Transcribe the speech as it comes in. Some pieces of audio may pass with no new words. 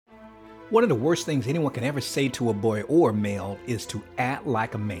One of the worst things anyone can ever say to a boy or a male is to act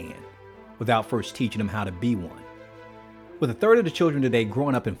like a man without first teaching them how to be one. With a third of the children today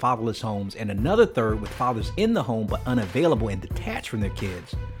growing up in fatherless homes and another third with fathers in the home but unavailable and detached from their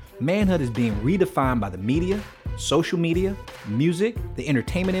kids, manhood is being redefined by the media, social media, music, the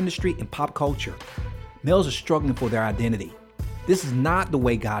entertainment industry, and pop culture. Males are struggling for their identity. This is not the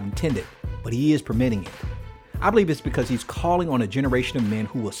way God intended, but He is permitting it. I believe it's because He's calling on a generation of men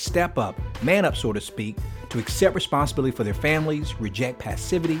who will step up, man up so to speak, to accept responsibility for their families, reject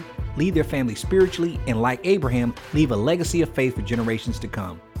passivity, lead their family spiritually, and like Abraham, leave a legacy of faith for generations to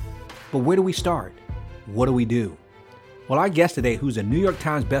come. But where do we start? What do we do? Well, our guest today, who's a New York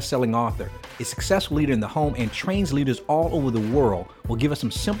Times bestselling author, a successful leader in the home, and trains leaders all over the world, will give us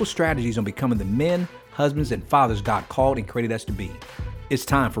some simple strategies on becoming the men, husbands, and fathers God called and created us to be. It's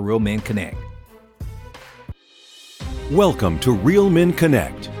time for Real Men Connect. Welcome to Real Men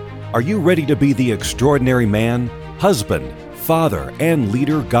Connect. Are you ready to be the extraordinary man, husband, father, and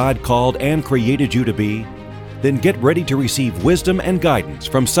leader God called and created you to be? Then get ready to receive wisdom and guidance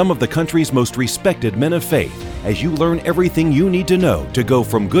from some of the country's most respected men of faith as you learn everything you need to know to go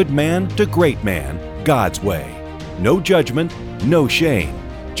from good man to great man, God's way. No judgment, no shame.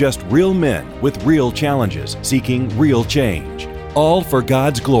 Just real men with real challenges seeking real change. All for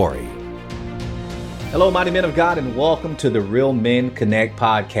God's glory. Hello, mighty men of God, and welcome to the Real Men Connect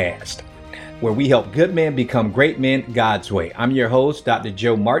podcast, where we help good men become great men God's way. I'm your host, Dr.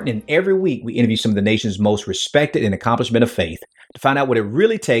 Joe Martin, and every week we interview some of the nation's most respected and accomplished men of faith to find out what it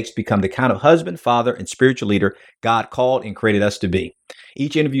really takes to become the kind of husband, father, and spiritual leader God called and created us to be.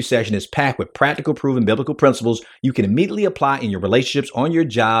 Each interview session is packed with practical, proven biblical principles you can immediately apply in your relationships, on your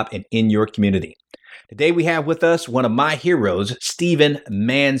job, and in your community. Today we have with us one of my heroes, Stephen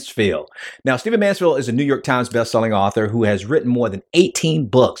Mansfield. Now, Stephen Mansfield is a New York Times bestselling author who has written more than 18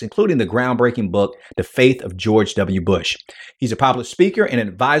 books, including the groundbreaking book, The Faith of George W. Bush. He's a popular speaker and an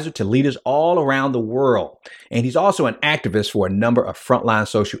advisor to leaders all around the world. And he's also an activist for a number of frontline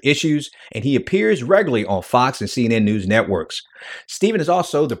social issues, and he appears regularly on Fox and CNN News networks. Stephen is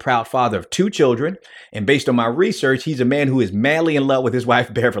also the proud father of 2 children, and based on my research, he's a man who is madly in love with his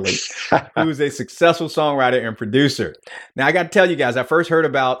wife, Beverly, who's a successful songwriter and producer. Now, I got to tell you guys, I first heard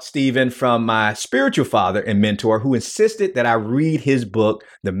about Stephen from my spiritual father and mentor who insisted that I read his book,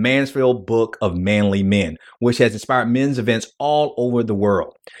 The Mansfield Book of Manly Men, which has inspired men's events all over the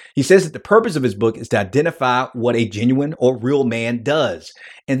world. He says that the purpose of his book is to identify what a genuine or real man does,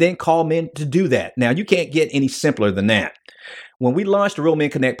 and then call men to do that. Now, you can't get any simpler than that. When we launched the Real Men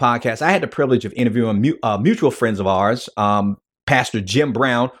Connect podcast, I had the privilege of interviewing mutual friends of ours, Pastor Jim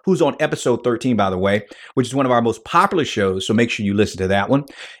Brown, who's on episode 13, by the way, which is one of our most popular shows, so make sure you listen to that one.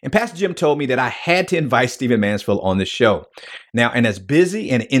 And Pastor Jim told me that I had to invite Stephen Mansfield on this show. Now, and as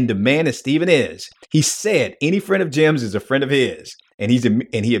busy and in demand as Stephen is, he said any friend of Jim's is a friend of his. And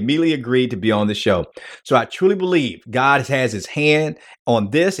he immediately agreed to be on the show. So I truly believe God has his hand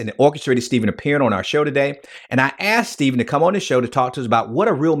on this and orchestrated Stephen appearing on our show today. And I asked Stephen to come on the show to talk to us about what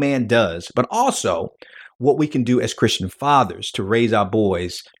a real man does, but also what we can do as Christian fathers to raise our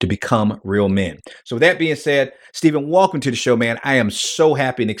boys to become real men. So with that being said, Stephen, welcome to the show, man. I am so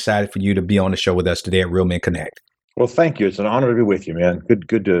happy and excited for you to be on the show with us today at Real Men Connect. Well, thank you. It's an honor to be with you, man.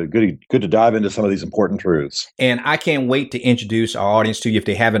 Good to dive into some of these important truths. And I can't wait to introduce our audience to you if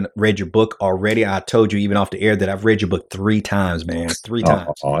they haven't read your book already. I told you even off the air that I've read your book 3 times, man. 3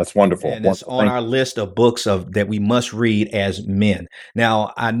 times. Oh, that's wonderful. And it's on our list of books that we must read as men.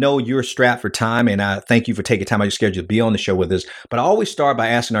 Now, I know you're strapped for time, and I thank you for taking time out of your schedule to be on the show with us. But I always start by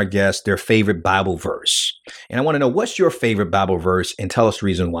asking our guests their favorite Bible verse. And I want to know, what's your favorite Bible verse, and tell us the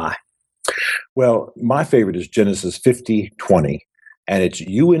reason why. Well, my favorite is Genesis 50:20, and it's,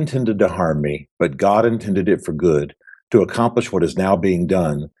 "You intended to harm me, but God intended it for good, to accomplish what is now being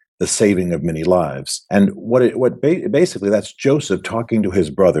done, the saving of many lives." And basically that's Joseph talking to his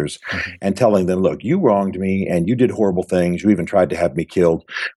brothers and telling them, look, you wronged me and you did horrible things. You even tried to have me killed.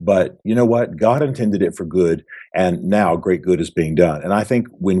 But you know what? God intended it for good, and now great good is being done. And I think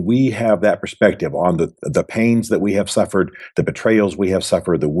when we have that perspective on the pains that we have suffered, the betrayals we have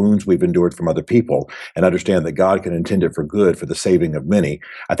suffered, the wounds we've endured from other people, and understand that God can intend it for good, for the saving of many,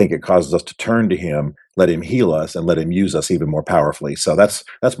 I think it causes us to turn to him, let him heal us, and let him use us even more powerfully. So that's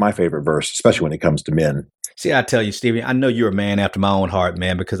my favorite verse, especially when it comes to men. See, I tell you, Stevie, I know you're a man after my own heart,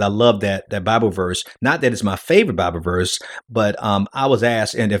 man, because I love that Bible verse. Not that it's my favorite Bible verse, but I was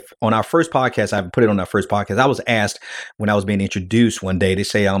asked, and if on our first podcast, I put it on our first podcast, I was asked when I was being introduced one day, they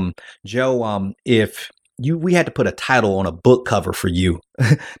say, Joe, if we had to put a title on a book cover for you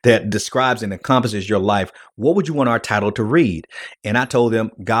that describes and encompasses your life, what would you want our title to read? And I told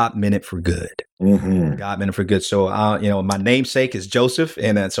them, God meant it for good. Mm-hmm. God meant it for good. So, my namesake is Joseph.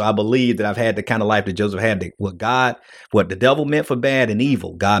 And so I believe that I've had the kind of life that Joseph had. What the devil meant for bad and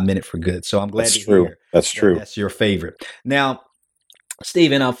evil, God meant it for good. So I'm glad That's to true. hear That's that true. that's your favorite. Now,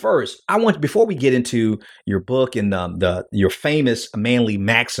 Stephen, first, before we get into your book and your famous manly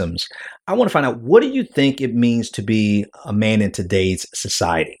maxims, I want to find out, what do you think it means to be a man in today's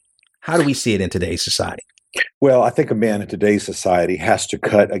society? How do we see it in today's society? Well, I think a man in today's society has to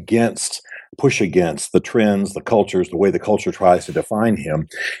push against the trends, the cultures, the way the culture tries to define him.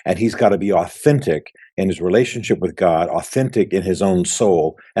 And he's got to be authentic in his relationship with God, authentic in his own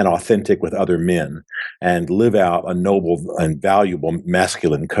soul, and authentic with other men, and live out a noble and valuable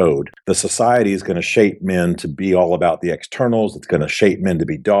masculine code. The society is going to shape men to be all about the externals. It's going to shape men to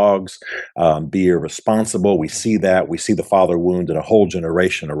be dogs, be irresponsible. We see that. We see the father wound in a whole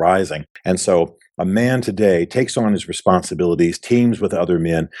generation arising. And so a man today takes on his responsibilities, teams with other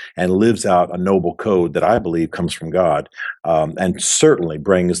men, and lives out a noble code that I believe comes from God, and certainly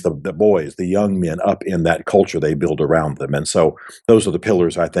brings the boys, the young men, up in that culture they build around them. And so those are the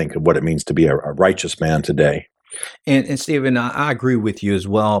pillars, I think, of what it means to be a righteous man today. And Stephen, I agree with you as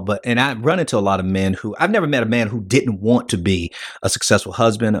well. And I run into a lot of men I've never met a man who didn't want to be a successful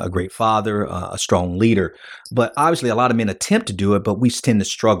husband, a great father, a strong leader. But obviously, a lot of men attempt to do it, but we tend to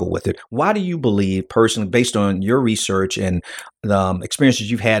struggle with it. Why do you believe, personally, based on your research and the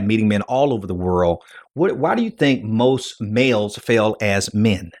experiences you've had meeting men all over the world, why do you think most males fail as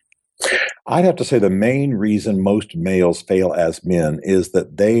men? I'd have to say the main reason most males fail as men is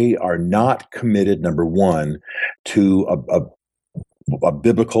that they are not committed, number one, to a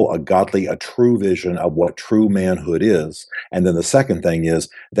biblical, a godly, a true vision of what true manhood is. And then the second thing is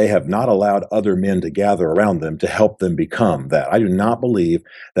they have not allowed other men to gather around them to help them become that. I do not believe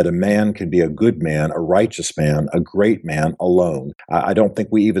that a man can be a good man, a righteous man, a great man alone. I don't think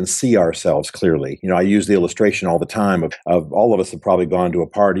we even see ourselves clearly. I use the illustration all the time of all of us have probably gone to a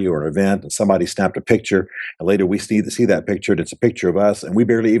party or an event and somebody snapped a picture, and later we see that picture and it's a picture of us and we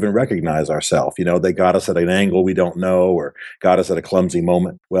barely even recognize ourselves. They got us at an angle we don't know, or got us at a clumsy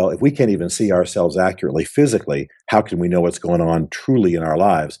moment. Well, if we can't even see ourselves accurately physically, how can we know what's going on truly in our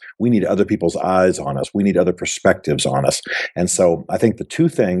lives? We need other people's eyes on us. We need other perspectives on us. And so I think the two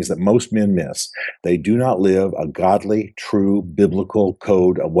things that most men miss, they do not live a godly, true, biblical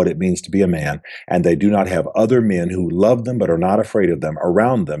code of what it means to be a man, and they do not have other men who love them but are not afraid of them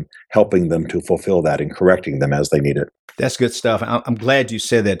around them, helping them to fulfill that and correcting them as they need it. That's good stuff. I'm glad you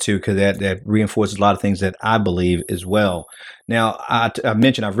said that too, because that reinforces a lot of things that I believe as well. Now, I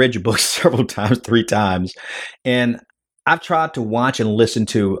mentioned I've read your book several times, 3 times, and I've tried to watch and listen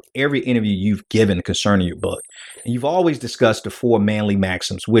to every interview you've given concerning your book. And you've always discussed the 4 manly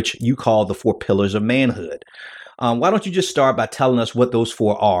maxims, which you call the 4 pillars of manhood. Why don't you just start by telling us what those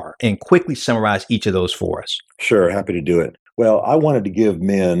 4 are and quickly summarize each of those for us? Sure, happy to do it. Well, I wanted to give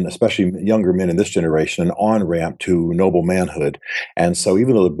men, especially younger men in this generation, an on-ramp to noble manhood. And so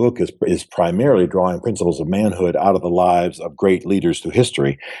even though the book is primarily drawing principles of manhood out of the lives of great leaders through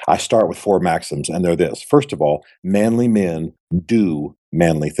history, I start with 4 maxims, and they're this. First of all, manly men do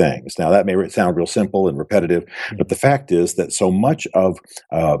manly things. Now, that may sound real simple and repetitive, but the fact is that so much of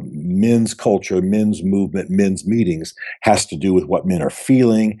men's culture, men's movement, men's meetings has to do with what men are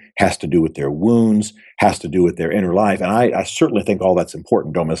feeling, has to do with their wounds, has to do with their inner life. And I certainly think all that's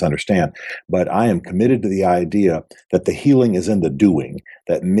important, don't misunderstand. But I am committed to the idea that the healing is in the doing,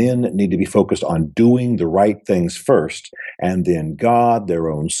 that men need to be focused on doing the right things first, and then God, their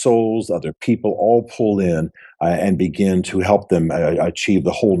own souls, other people all pull in and begin to help them achieve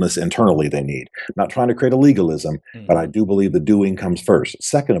the wholeness internally they need. I'm not trying to create a legalism, but I do believe the doing comes first.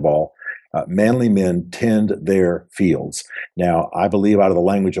 Second of all, manly men tend their fields. Now, I believe out of the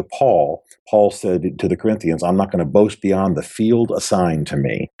language of Paul said to the Corinthians, I'm not going to boast beyond the field assigned to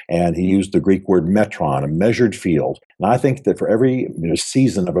me. And he used the Greek word metron, a measured field. And I think that for every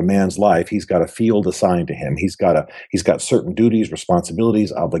season of a man's life, he's got a field assigned to him. He's got certain duties,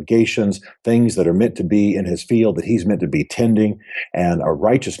 responsibilities, obligations, things that are meant to be in his field that he's meant to be tending. And a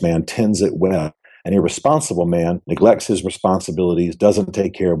righteous man tends it well. An irresponsible man neglects his responsibilities, doesn't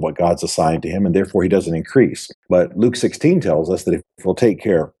take care of what God's assigned to him, and therefore he doesn't increase. But Luke 16 tells us that if we'll take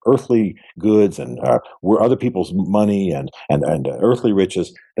care of earthly goods and other people's money and earthly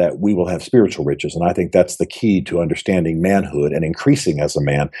riches, that we will have spiritual riches. And I think that's the key to understanding manhood and increasing as a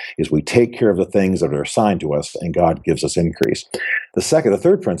man is we take care of the things that are assigned to us and God gives us increase. The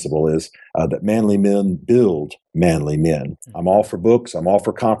third principle is that manly men build manly men. I'm all for books. I'm all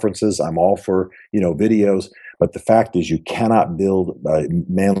for conferences. I'm all for, videos. But the fact is, you cannot build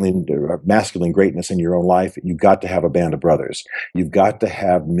masculine greatness in your own life. You've got to have a band of brothers. You've got to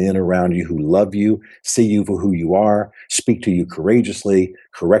have men around you who love you, see you for who you are, speak to you courageously,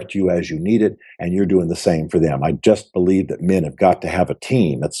 correct you as you need it, and you're doing the same for them. I just believe that men have got to have a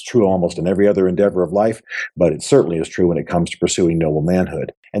team. That's true almost in every other endeavor of life, but it certainly is true when it comes to pursuing noble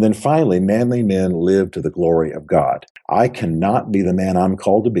manhood. And then finally, manly men live to the glory of God. I cannot be the man I'm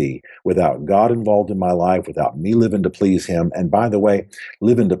called to be without God involved in my life, without me living to please Him. And by the way,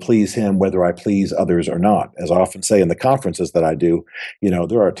 living to please Him whether I please others or not. As I often say in the conferences that I do,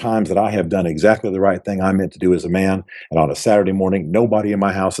 there are times that I have done exactly the right thing I meant to do as a man, and on a Saturday morning, nobody in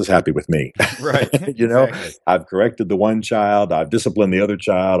my house is happy with me. Right. Exactly. I've corrected the one child, I've disciplined the other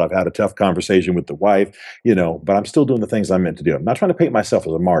child, I've had a tough conversation with the wife, but I'm still doing the things I meant to do. I'm not trying to paint myself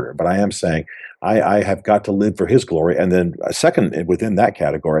as a martyr, but I am saying I have got to live for His glory. And then second within that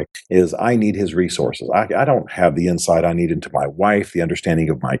category is I need His resources. I don't have the insight I need into my wife, the understanding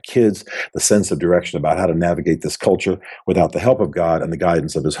of my kids, the sense of direction about how to navigate this culture without the help of God and the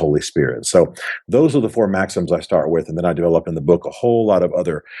guidance of His Holy Spirit. So those are the four maxims I start with. And then I develop in the book a whole lot of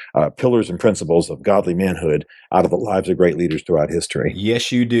other pillars and principles of godly manhood out of the lives of great leaders throughout history.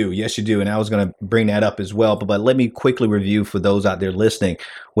 Yes, you do. Yes, you do. And I was going to bring that up as well. But let me quickly review for those out there listening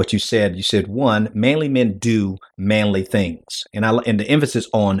what you said. You said, one, manly men do manly things. And the emphasis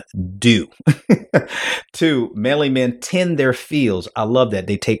on do. Two, manly men tend their fields. I love that.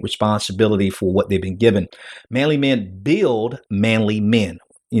 They take responsibility for what they've been given. Manly men build manly men.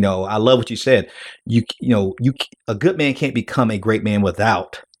 I love what you said. A good man can't become a great man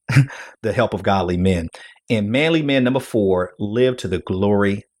without the help of godly men. And manly men, number four, live to the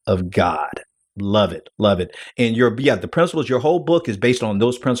glory of God. Love it. Love it. And the principles, your whole book is based on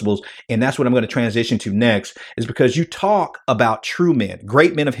those principles. And that's what I'm going to transition to next, is because you talk about true men,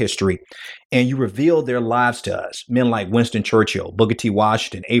 great men of history, and you reveal their lives to us. Men like Winston Churchill, Booker T.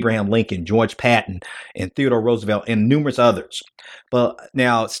 Washington, Abraham Lincoln, George Patton, and Theodore Roosevelt, and numerous others. But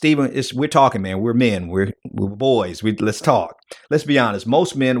now, Stephen, we're talking, man. We're men. We're boys. Let's talk. Let's be honest.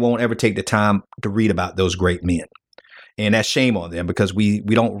 Most men won't ever take the time to read about those great men. And that's shame on them, because we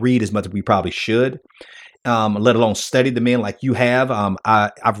don't read as much as we probably should, let alone study the men like you have.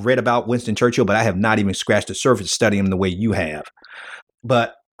 I've read about Winston Churchill, but I have not even scratched the surface studying him the way you have.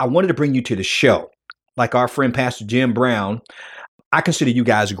 But I wanted to bring you to the show. Like our friend, Pastor Jim Brown, I consider you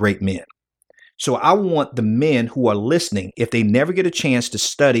guys great men. So I want the men who are listening, if they never get a chance to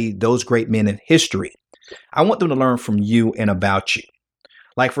study those great men in history, I want them to learn from you and about you.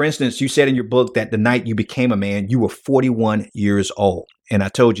 Like, for instance, you said in your book that the night you became a man, you were 41 years old. And I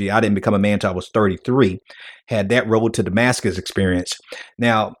told you I didn't become a man until I was 33, had that road to Damascus experience.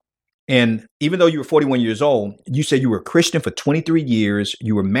 Now, and even though you were 41 years old, you said you were a Christian for 23 years,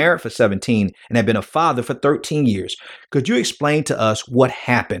 you were married for 17, and had been a father for 13 years. Could you explain to us what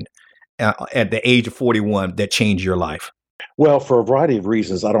happened at the age of 41 that changed your life? Well, for a variety of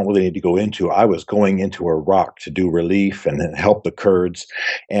reasons I don't really need to go into. I was going into Iraq to do relief and help the Kurds.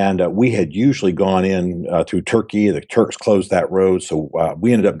 And we had usually gone in through Turkey. The Turks closed that road. So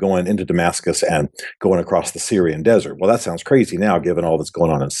we ended up going into Damascus and going across the Syrian desert. Well, that sounds crazy now, given all that's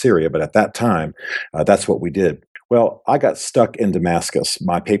going on in Syria. But at that time, that's what we did. Well, I got stuck in Damascus.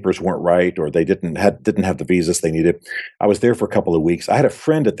 My papers weren't right, or they didn't have the visas they needed. I was there for a couple of weeks. I had a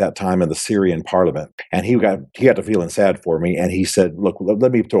friend at that time in the Syrian parliament, and he got to feeling sad for me, and he said, look,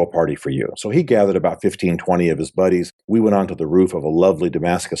 let me throw a party for you. So he gathered about 15, 20 of his buddies. We went onto the roof of a lovely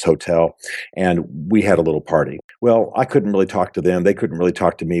Damascus hotel, and we had a little party. Well, I couldn't really talk to them. They couldn't really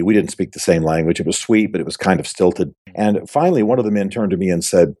talk to me. We didn't speak the same language. It was sweet, but it was kind of stilted. And finally, one of the men turned to me and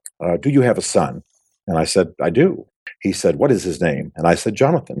said, do you have a son? And I said, I do. He said, what is his name? And I said,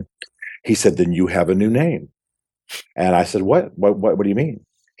 Jonathan. He said, then you have a new name. And I said, what do you mean?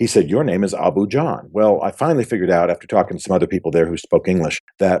 He said, your name is Abu John. Well, I finally figured out, after talking to some other people there who spoke English,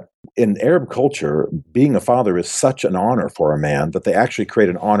 that in Arab culture, being a father is such an honor for a man that they actually create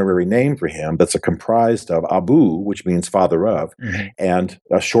an honorary name for him that's comprised of Abu, which means father of, and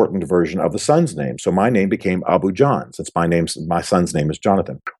a shortened version of the son's name. So my name became Abu John, since my son's name is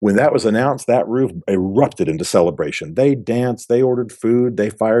Jonathan. When that was announced, that roof erupted into celebration. They danced, they ordered food,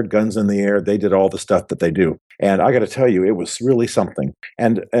 they fired guns in the air, they did all the stuff that they do. And I got to tell you, it was really something.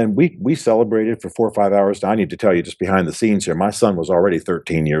 And we celebrated for 4 or 5 hours. Now, I need to tell you, just behind the scenes here, my son was already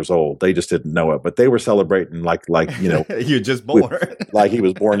 13 years old old. They just didn't know it, but they were celebrating like You're just born. like he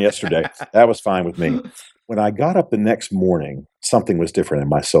was born yesterday. That was fine with me. When I got up the next morning, something was different in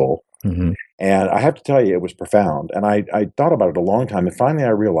my soul. Mm-hmm. And I have to tell you, it was profound. And I thought about it a long time. And finally, I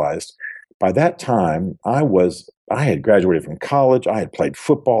realized by that time, I had graduated from college. I had played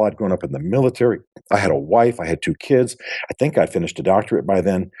football. I'd grown up in the military. I had a wife. I had 2 kids. I think I'd finished a doctorate by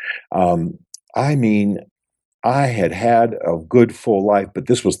then. I mean, I had had a good full life, but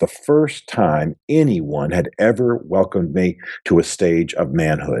this was the first time anyone had ever welcomed me to a stage of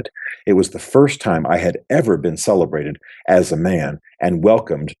manhood. It was the first time I had ever been celebrated as a man and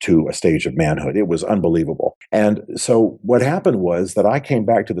welcomed to a stage of manhood. It was unbelievable. And so what happened was that I came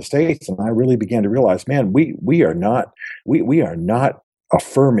back to the States and I really began to realize, man, we are not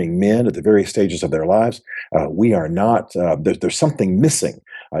affirming men at the various stages of their lives. We are not, there's something missing,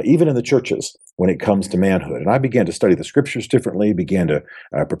 even in the churches when it comes to manhood. And I began to study the scriptures differently, began to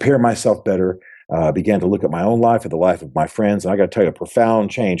prepare myself better, began to look at my own life and the life of my friends. And I got to tell you, a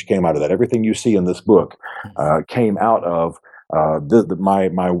profound change came out of that. Everything you see in this book came out of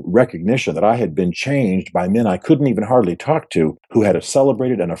my recognition that I had been changed by men I couldn't even hardly talk to, who had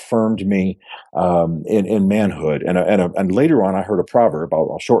celebrated and affirmed me in manhood. And later on, I heard a proverb.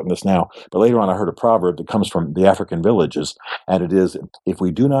 I'll shorten this now, but later on, I heard a proverb that comes from the African villages, and it is, "If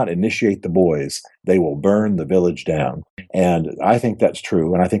we do not initiate the boys, they will burn the village down." And I think that's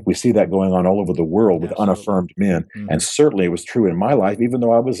true, and I think we see that going on all over the world with unaffirmed men. Mm-hmm. And certainly, it was true in my life, even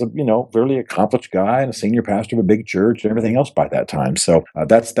though I was a fairly accomplished guy and a senior pastor of a big church and everything else by that time. So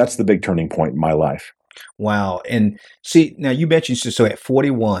that's the big turning point in my life. Wow. And see, now you mentioned, so at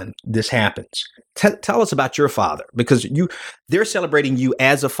 41, this happens. Tell us about your father, because they're celebrating you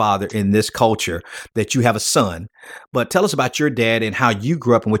as a father in this culture, that you have a son. But tell us about your dad and how you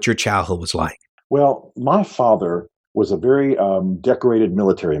grew up and what your childhood was like. Well, my father was a very decorated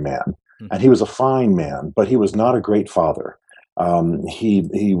military man, and he was a fine man, but he was not a great father.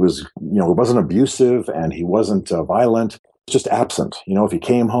 He was, wasn't abusive, and he wasn't violent. Just absent. If he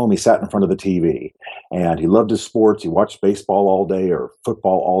came home, he sat in front of the TV, and he loved his sports. He watched baseball all day or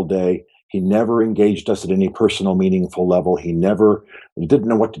football all day. He never engaged us at any personal, meaningful level. He didn't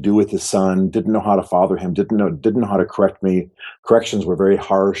know what to do with his son, didn't know how to father him, didn't know how to correct me. Corrections were very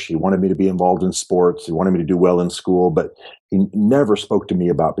harsh. He wanted me to be involved in sports. He wanted me to do well in school, but he never spoke to me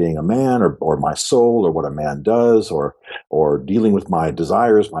about being a man or my soul or what a man does or dealing with my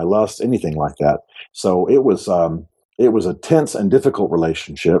desires, my lusts, anything like that. So it was a tense and difficult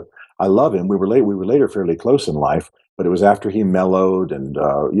relationship. I love him. We were later fairly close in life, but it was after he mellowed and,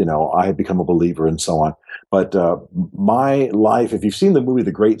 I had become a believer and so on. But my life, if you've seen the movie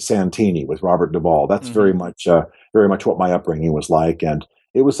The Great Santini with Robert Duvall, that's very much what my upbringing was like. And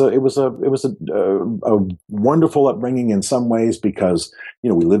it was a wonderful upbringing in some ways because,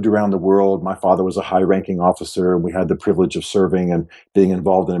 we lived around the world. My father was a high-ranking officer, and we had the privilege of serving and being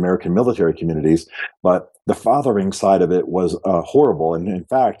involved in American military communities. But the fathering side of it was horrible. And in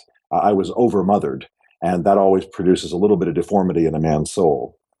fact, I was over-mothered. And that always produces a little bit of deformity in a man's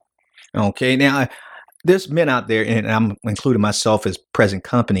soul. Okay. Now, there's men out there, and I'm including myself as present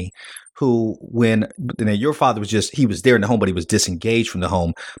company, who your father he was there in the home, but he was disengaged from the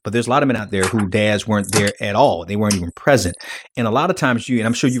home. But there's a lot of men out there who dads weren't there at all. They weren't even present. And a lot of times and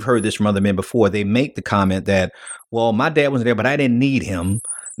I'm sure you've heard this from other men before, they make the comment that, well, my dad wasn't there, but I didn't need him,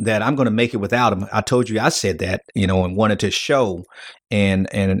 that I'm going to make it without him. I told you I said that, and wanted to show and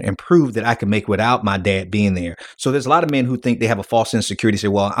prove that I can make it without my dad being there. So there's a lot of men who think they have a false insecurity, say,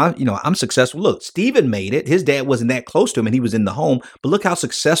 well, I'm successful. Look, Stephen made it. His dad wasn't that close to him and he was in the home, but look how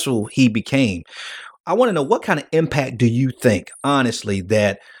successful he became. I want to know, what kind of impact do you think, honestly,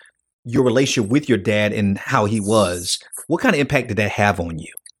 that your relationship with your dad and how he was, what kind of impact did that have on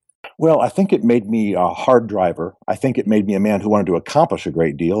you? Well, I think it made me a hard driver. I think it made me a man who wanted to accomplish a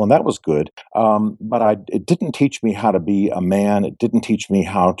great deal, and that was good. But it didn't teach me how to be a man. It didn't teach me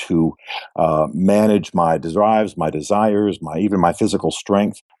how to manage my drives, my desires, even my physical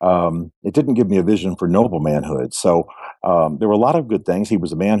strength. It didn't give me a vision for noble manhood. So there were a lot of good things. He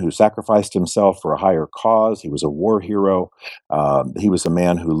was a man who sacrificed himself for a higher cause. He was a war hero. He was a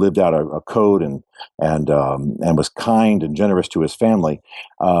man who lived out a code and was kind and generous to his family.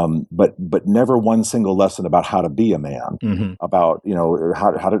 But never one single lesson about how to be a man, about,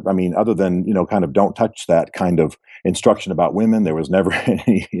 how to, other than, kind of don't touch that kind of instruction about women. There was never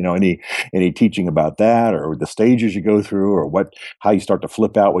any teaching about that or the stages you go through or how you start to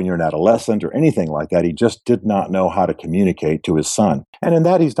flip out when you're an adolescent or anything like that. He just did not know how to communicate to his son. And in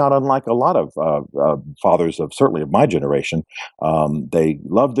that, he's not unlike a lot of fathers certainly of my generation. They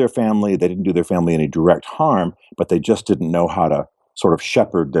loved their family. They didn't do their family any direct harm, but they just didn't know how to sort of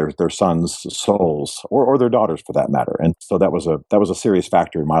shepherd their sons' souls or their daughters for that matter. And so that was a serious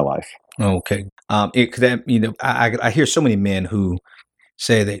factor in my life. Okay. I hear so many men who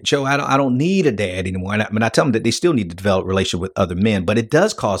say that, Joe, I don't need a dad anymore. And I tell them that they still need to develop a relationship with other men, but it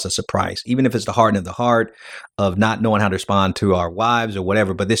does cause us a price, even if it's the hardening of the heart of not knowing how to respond to our wives or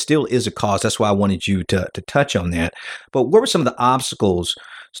whatever. But there still is a cost. That's why I wanted you to touch on that. But what were some of the obstacles,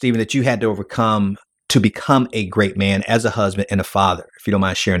 Stephen, that you had to overcome to become a great man as a husband and a father? If you don't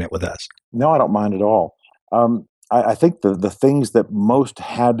mind sharing that with us. No, I don't mind at all. I think the things that most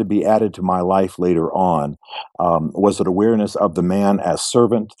had to be added to my life later on was an awareness of the man as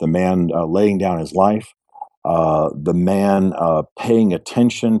servant, the man laying down his life, the man paying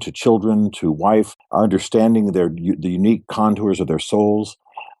attention to children, to wife, understanding the unique contours of their souls.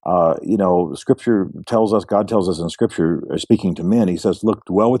 Scripture tells us, God tells us in Scripture, speaking to men, He says, "Look,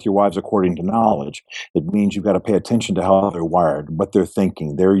 dwell with your wives according to knowledge." It means you've got to pay attention to how they're wired, what they're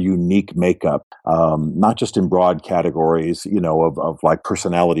thinking, their unique makeup, not just in broad categories, of like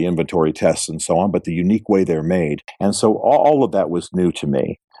personality inventory tests and so on, but the unique way they're made. And so all of that was new to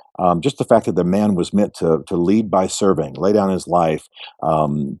me. Just the fact that the man was meant to lead by serving, lay down his life,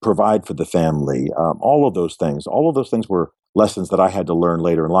 provide for the family, all of those things were lessons that I had to learn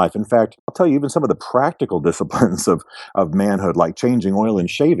later in life. In fact, I'll tell you, even some of the practical disciplines of manhood, like changing oil and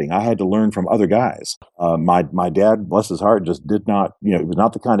shaving, I had to learn from other guys. My dad, bless his heart, just did not, he was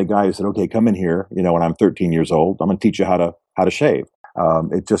not the kind of guy who said, "Okay, come in here, when I'm 13 years old, I'm going to teach you how to shave."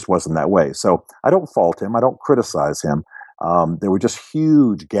 It just wasn't that way. So I don't fault him. I don't criticize him. There were just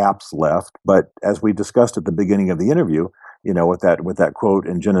huge gaps left. But as we discussed at the beginning of the interview, with that quote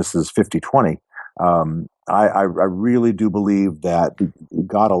in Genesis 50:20, I really do believe that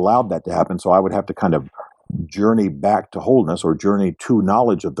God allowed that to happen. So I would have to kind of journey back to wholeness or journey to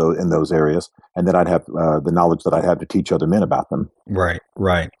knowledge of those in those areas, and then I'd have the knowledge that I'd have to teach other men about them. Right,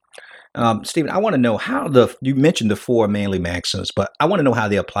 right. Stephen, I want to know how you mentioned the four manly maxims, but I want to know how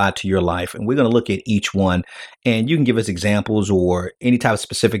they apply to your life. And we're going to look at each one, and you can give us examples or any type of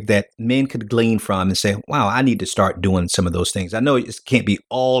specific that men could glean from and say, wow, I need to start doing some of those things. I know it can't be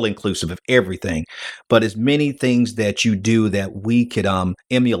all inclusive of everything, but as many things that you do that we could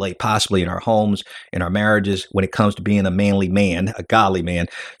emulate possibly in our homes, in our marriages, when it comes to being a manly man, a godly man.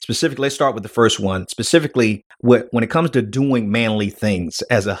 Specifically, let's start with the first one. Specifically, when it comes to doing manly things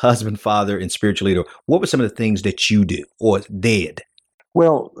as a husband, father, and spiritual leader, what were some of the things that you do or did?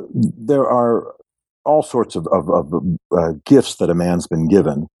 Well, there are all sorts of gifts that a man's been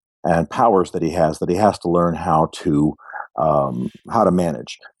given and powers that he has to learn how to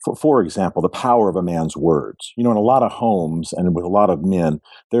manage. For example, the power of a man's words. In a lot of homes and with a lot of men,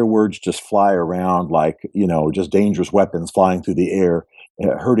 their words just fly around like, just dangerous weapons flying through the air,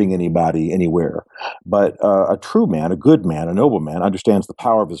 hurting anybody anywhere. But a true man, a good man, a noble man understands the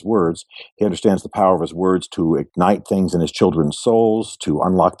power of his words. He understands the power of his words to ignite things in his children's souls, to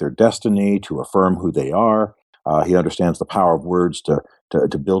unlock their destiny, to affirm who they are. He understands the power of words to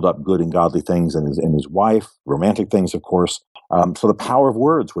build up good and godly things in his wife, romantic things, of course. So the power of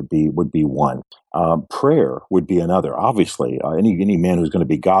words would be one. Prayer would be another. Obviously, any man who's going to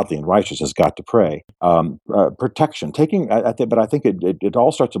be godly and righteous has got to pray. Protection, but I think it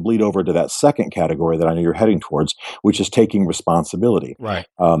all starts to bleed over to that second category that I know you're heading towards, which is taking responsibility. Right.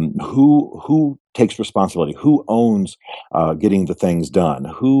 Who takes responsibility? Who owns getting the things done?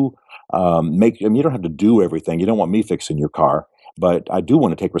 Who you don't have to do everything. You don't want me fixing your car, but I do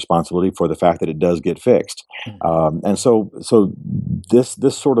want to take responsibility for the fact that it does get fixed. And so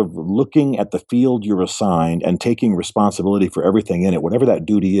this sort of looking at the field you're assigned and taking responsibility for everything in it, whatever that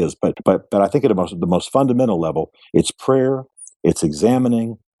duty is. But I think at the most fundamental level, it's prayer, it's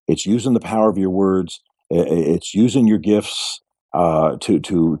examining, it's using the power of your words, it's using your gifts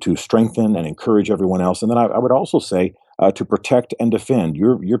to strengthen and encourage everyone else. And then I would also say to protect and defend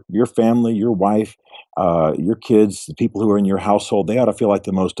your family, your wife, your kids, the people who are in your household. They ought to feel like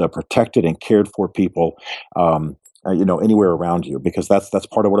the most protected and cared for people, anywhere around you, because that's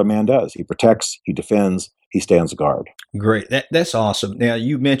part of what a man does. He protects, he defends, he stands guard. Great. That's awesome. Now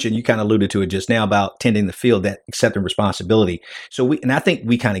you mentioned, you kind of alluded to it just now about tending the field, that accepting responsibility. So I think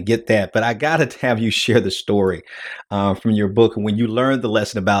we kind of get that, but I got to have you share the story from your book when you learned the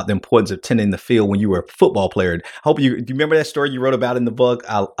lesson about the importance of tending the field when you were a football player. I hope do you remember that story you wrote about in the book?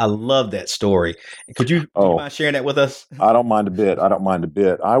 I love that story. Do you mind sharing that with us? I don't mind a bit. I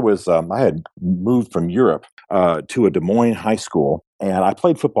had moved from Europe to a Des Moines high school. And I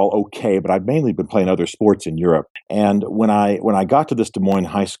played football okay, but I'd mainly been playing other sports in Europe. And when I got to this Des Moines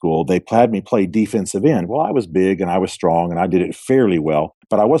high school, they had me play defensive end. Well, I was big and I was strong and I did it fairly well,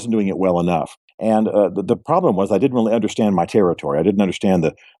 but I wasn't doing it well enough. And the problem was I didn't really understand my territory. I didn't understand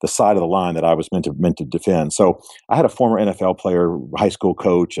the side of the line that I was meant to defend. So I had a former NFL player, high school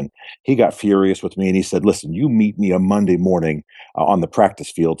coach, and he got furious with me and he said, "Listen, you meet me a Monday morning on the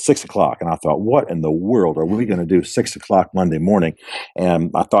practice field, 6 o'clock." And I thought, what in the world are we going to do 6 o'clock Monday morning? And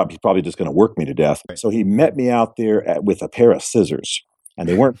I thought he's probably just going to work me to death. So he met me out there with a pair of scissors. And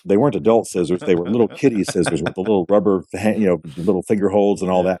they weren't adult scissors. They were little kitty scissors with the little rubber, little finger holds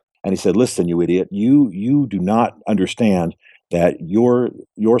and all that. And he said, "Listen, you idiot, you do not understand that your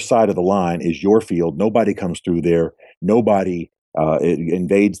side of the line is your field. Nobody comes through there. Nobody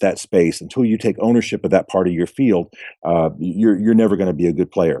invades that space until you take ownership of that part of your field. You're never going to be a good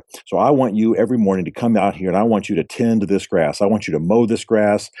player. So I want you every morning to come out here and I want you to tend to this grass. I want you to mow this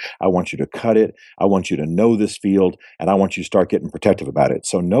grass. I want you to cut it. I want you to know this field, and I want you to start getting protective about it."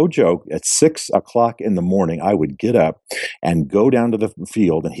 So no joke, at 6 o'clock in the morning, I would get up and go down to the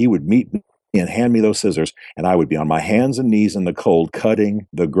field, and he would meet me and hand me those scissors, and I would be on my hands and knees in the cold cutting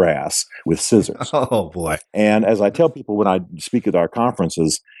the grass with scissors. Oh boy. And as I tell people when I speak at our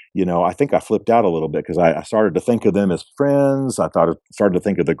conferences, I think I flipped out a little bit because I started to think of them as friends. Started to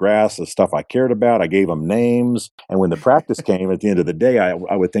think of the grass as stuff I cared about. I gave them names. And when the practice came at the end of the day, I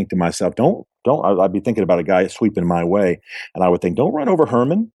would think to myself, I'd be thinking about a guy sweeping my way. And I would think, don't run over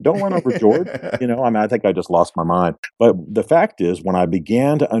Herman. Don't run over George. I think I just lost my mind. But the fact is, when I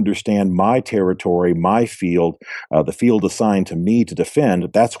began to understand my territory, my field, the field assigned to me to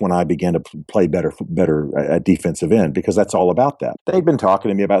defend, that's when I began to play better at defensive end, because that's all about that. They've been talking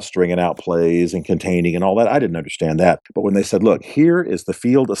to me about stringing out plays and containing and all that. I didn't understand that. But when they said, "Look, here is the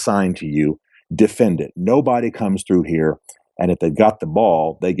field assigned to you, defend it. Nobody comes through here. And if they've got the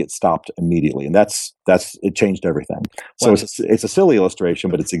ball, they get stopped immediately." And that's it changed everything. So Wow. it's a silly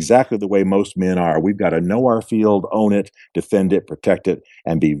illustration, but it's exactly the way most men are. We've got to know our field, own it, defend it, protect it,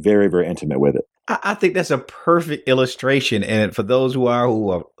 and be very, very intimate with it. I think that's a perfect illustration. And for those who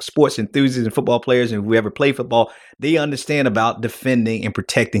are sports enthusiasts and football players and who ever play football, they understand about defending and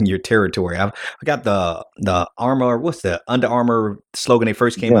protecting your territory. I got the Armor. What's the Under Armour slogan they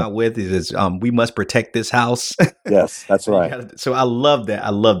first came out with? Is "We must protect this house." Yes, that's right. So I love that. I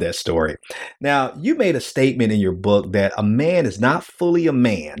love that story. Now, you made a statement in your book that a man is not fully a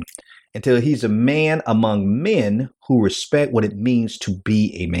man until he's a man among men who respect what it means to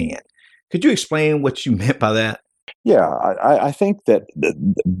be a man. Could you explain what you meant by that? Yeah, I think that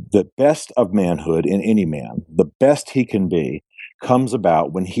the best of manhood in any man, the best he can be, comes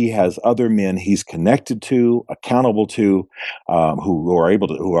about when he has other men he's connected to, accountable to, who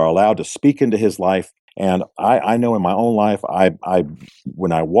are allowed to speak into his life. And I know in my own life,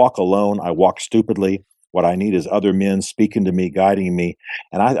 when I walk alone, I walk stupidly. What I need is other men speaking to me, guiding me.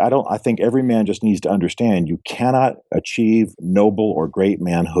 And I think every man just needs to understand you cannot achieve noble or great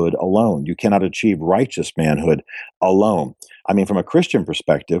manhood alone. You cannot achieve righteous manhood alone. I mean, from a Christian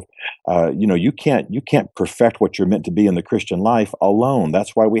perspective, you can't perfect what you're meant to be in the Christian life alone.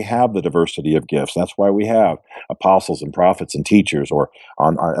 That's why we have the diversity of gifts. That's why we have apostles and prophets and teachers. Or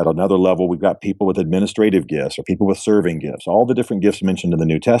at another level, we've got people with administrative gifts or people with serving gifts. All the different gifts mentioned in the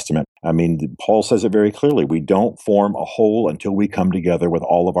New Testament. I mean, Paul says it very clearly. We don't form a whole until we come together with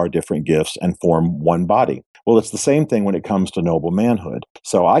all of our different gifts and form one body. Well, it's the same thing when it comes to noble manhood.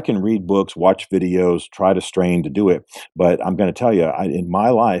 So I can read books, watch videos, try to strain to do it. But I'm going to tell you, in my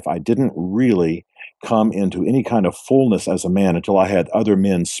life, I didn't really come into any kind of fullness as a man until I had other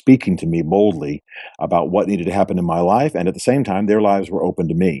men speaking to me boldly about what needed to happen in my life. And at the same time, their lives were open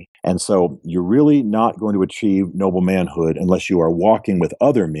to me. And so you're really not going to achieve noble manhood unless you are walking with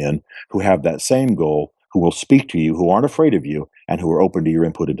other men who have that same goal, who will speak to you, who aren't afraid of you, and who are open to your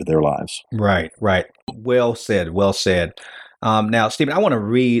input into their lives. Right. Well said. Well said. Now, Stephen, I want to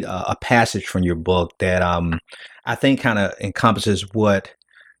read a passage from your book that I think kind of encompasses what,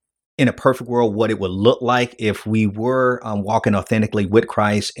 in a perfect world, what it would look like if we were walking authentically with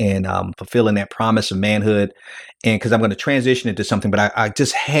Christ and fulfilling that promise of manhood. And because I'm going to transition into something, but I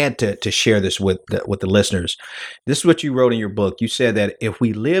just had to share this with the listeners. This is what you wrote in your book. You said that if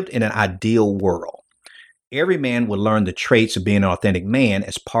we lived in an ideal world, every man would learn the traits of being an authentic man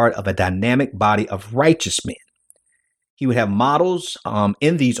as part of a dynamic body of righteous men. He would have models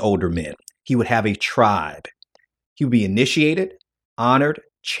in these older men. He would have a tribe. He would be initiated, honored,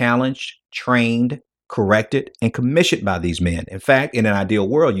 challenged, trained, corrected, and commissioned by these men. In fact, in an ideal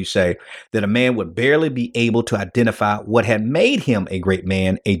world, you say that a man would barely be able to identify what had made him a great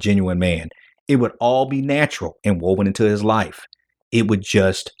man, a genuine man. It would all be natural and woven into his life. It would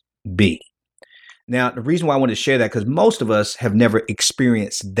just be. Now, the reason why I wanted to share that, because most of us have never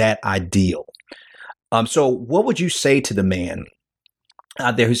experienced that ideal. So what would you say to the man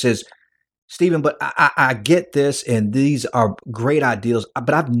out there who says, Stephen, but I get this, and these are great ideals,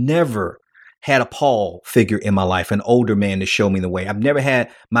 but I've never had a Paul figure in my life, an older man to show me the way. I've never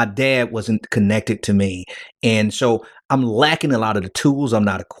had, my dad wasn't connected to me. And so I'm lacking a lot of the tools. I'm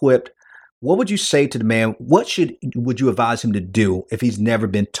not equipped. What would you say to the man? Would you advise him to do if he's never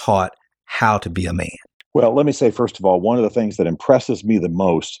been taught how to be a man? Well, let me say, first of all, one of the things that impresses me the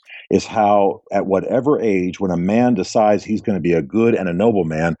most is how, at whatever age, when a man decides he's going to be a good and a noble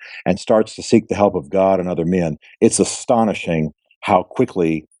man and starts to seek the help of God and other men, it's astonishing how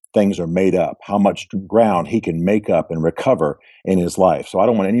quickly things are made up, how much ground he can make up and recover in his life. So I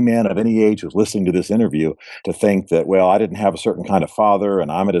don't want any man of any age who's listening to this interview to think that, well, I didn't have a certain kind of father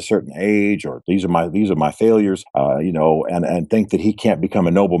and I'm at a certain age, or these are my failures, and think that he can't become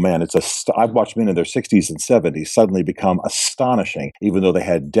a noble man. I've watched men in their 60s and 70s suddenly become astonishing, even though they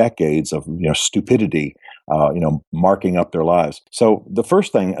had decades of stupidity marking up their lives. So the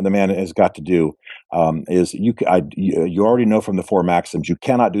first thing the man has got to do is you already know from the four maxims, you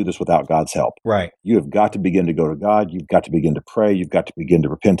cannot do this without God's help. Right. You have got to begin to go to God. You've got to begin to pray. You've got to begin to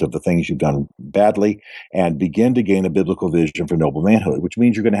repent of the things you've done badly and begin to gain a biblical vision for noble manhood, which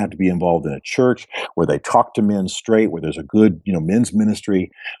means you're going to have to be involved in a church where they talk to men straight, where there's a good, men's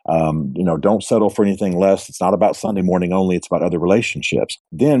ministry. Don't settle for anything less. It's not about Sunday morning only. It's about other relationships.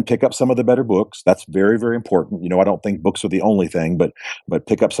 Then pick up some of the better books. That's very, very important. I don't think books are the only thing, but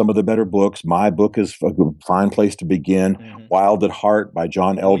pick up some of the better books. My book is a fine place to begin. Mm-hmm. Wild at Heart by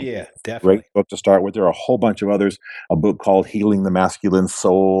John Eldredge. Yeah, definitely. Great book to start with. There are a whole bunch of others. A book called Healing the Masculine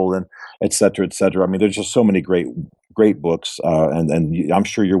Soul, and et cetera, et cetera. I mean, there's just so many great books, and I'm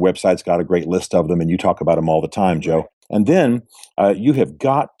sure your website's got a great list of them, and you talk about them all the time, Joe. And then you have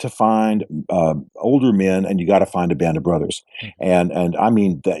got to find older men, and you got to find a band of brothers, and I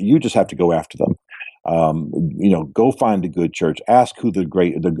mean that you just have to go after them. Go find a good church. Ask who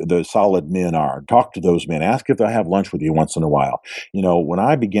the solid men are. Talk to those men. Ask if they'll have lunch with you once in a while. When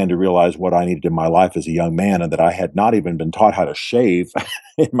I began to realize what I needed in my life as a young man, and that I had not even been taught how to shave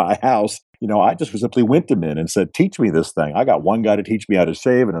in my house, I just simply went to men and said, teach me this thing. I got one guy to teach me how to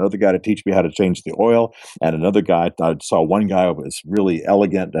shave and another guy to teach me how to change the oil. And another guy, I saw one guy who was really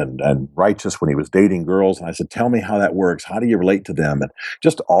elegant and righteous when he was dating girls. And I said, tell me how that works. How do you relate to them? And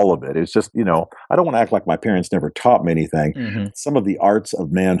just all of it. It's just, I don't want to act like my parents never taught me anything. Mm-hmm. Some of the arts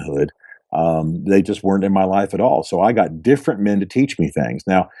of manhood, they just weren't in my life at all. So I got different men to teach me things.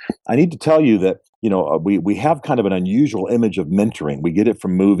 Now, I need to tell you that we have kind of an unusual image of mentoring. We get it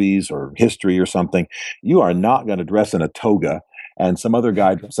from movies or history or something. You are not going to dress in a toga and some other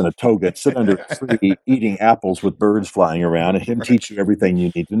guy dressed in a toga sit under a tree eating apples with birds flying around and him teach you everything you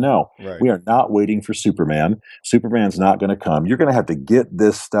need to know. Right. We are not waiting for Superman. Superman's not going to come. You're going to have to get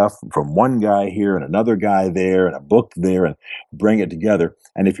this stuff from one guy here and another guy there and a book there and bring it together.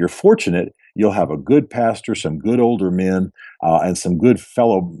 And if you're fortunate, you'll have a good pastor, some good older men, and some good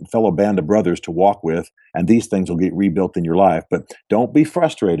fellow band of brothers to walk with, and these things will get rebuilt in your life. But don't be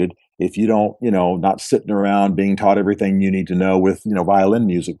frustrated if you don't, not sitting around being taught everything you need to know with, violin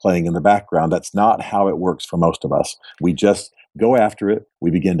music playing in the background. That's not how it works for most of us. We just go after it.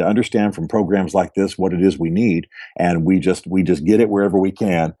 We begin to understand from programs like this what it is we need, and we just get it wherever we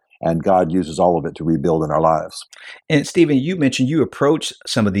can. And God uses all of it to rebuild in our lives. And Stephen, you mentioned you approach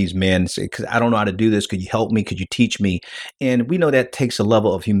some of these men, say, because I don't know how to do this. Could you help me? Could you teach me? And we know that takes a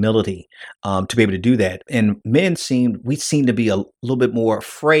level of humility to be able to do that. And we seem to be a little bit more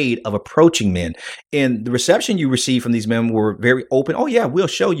afraid of approaching men. And the reception you received from these men were very open. Oh yeah, we'll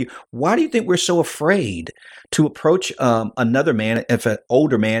show you. Why do you think we're so afraid to approach another man, if an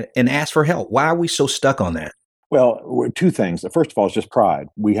older man, and ask for help? Why are we so stuck on that? Well, two things. First of all, it's just pride.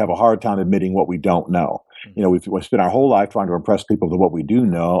 We have a hard time admitting what we don't know. We've spent our whole life trying to impress people with what we do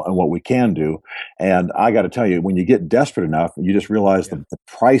know and what we can do. And I got to tell you, when you get desperate enough, you just realize the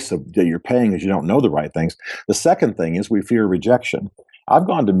price that you're paying is you don't know the right things. The second thing is we fear rejection. I've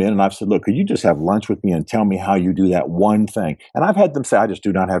gone to men and I've said, look, could you just have lunch with me and tell me how you do that one thing? And I've had them say, I just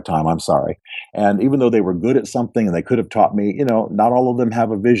do not have time. I'm sorry. And even though they were good at something and they could have taught me, not all of them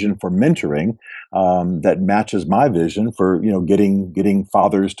have a vision for mentoring that matches my vision for, getting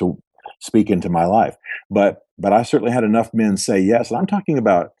fathers to speak into my life. But I certainly had enough men say yes. And I'm talking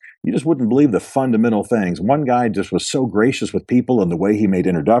about, you just wouldn't believe the fundamental things. One guy just was so gracious with people and the way he made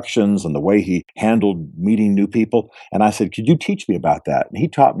introductions and the way he handled meeting new people. And I said, could you teach me about that? And he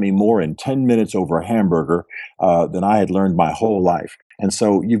taught me more in 10 minutes over a hamburger than I had learned my whole life. And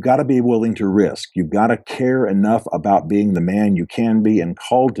so you've got to be willing to risk. You've got to care enough about being the man you can be and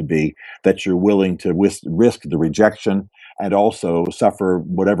called to be that you're willing to risk the rejection and also suffer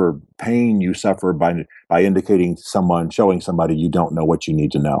whatever pain you suffer by indicating to someone, showing somebody you don't know what you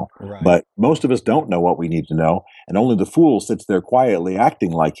need to know. Right. But most of us don't know what we need to know, and only the fool sits there quietly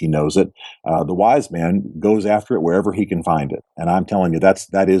acting like he knows it. The wise man goes after it wherever he can find it, and I'm telling you,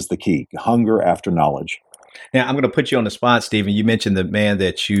 that is the key: hunger after knowledge. Now, I'm going to put you on the spot, Stephen. You mentioned the man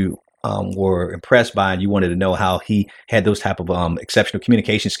that you were impressed by, and you wanted to know how he had those type of exceptional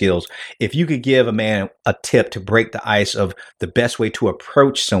communication skills. If you could give a man a tip to break the ice of the best way to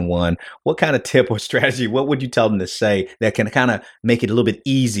approach someone, what kind of tip or strategy, what would you tell them to say that can kind of make it a little bit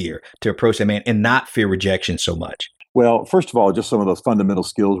easier to approach a man and not fear rejection so much? Well, first of all, just some of those fundamental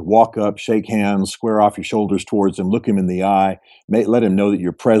skills: walk up, shake hands, square off your shoulders towards him, look him in the eye, let him know that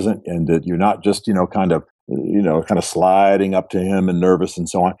you're present and that you're not just, kind of sliding up to him and nervous and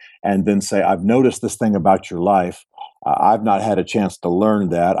so on. And then say, I've noticed this thing about your life. I've not had a chance to learn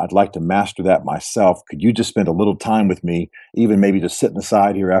that. I'd like to master that myself. Could you just spend a little time with me, even maybe just sitting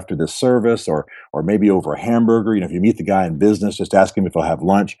aside here after this service, or maybe over a hamburger? If you meet the guy in business, just ask him if he'll have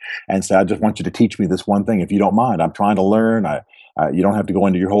lunch and say, I just want you to teach me this one thing, if you don't mind. I'm trying to learn. You don't have to go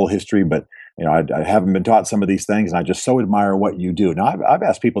into your whole history, but I haven't been taught some of these things, and I just so admire what you do. Now, I've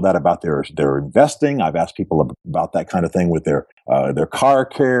asked people that about their investing. I've asked people about that kind of thing with their car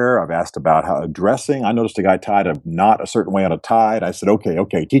care. I've asked about how dressing. I noticed a guy tied a knot a certain way on a tie, and I said,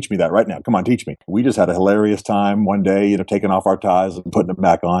 okay, teach me that right now. Come on, teach me. We just had a hilarious time one day, taking off our ties and putting them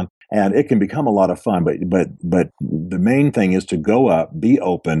back on, and it can become a lot of fun. But the main thing is to go up, be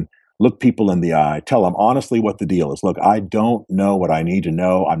open, look people in the eye, tell them honestly what the deal is. Look, I don't know what I need to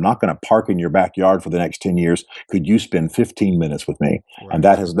know. I'm not going to park in your backyard for the next 10 years. Could you spend 15 minutes with me? Right. And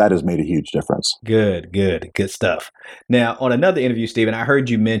that has made a huge difference. Good stuff. Now, on another interview, Stephen, I heard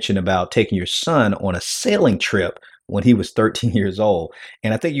you mention about taking your son on a sailing trip when he was 13 years old.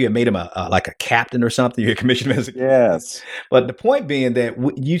 And I think you had made him like a captain or something. You had commissioned him as a Yes. But the point being that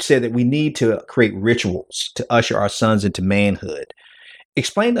you said that we need to create rituals to usher our sons into manhood.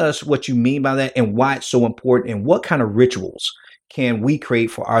 Explain to us what you mean by that and why it's so important, and what kind of rituals can we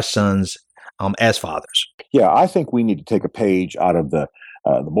create for our sons as fathers? Yeah, I think we need to take a page out of the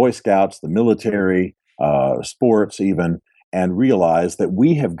Boy Scouts, the military, sports even, and realize that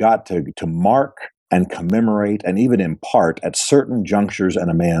we have got to mark and commemorate and even impart at certain junctures in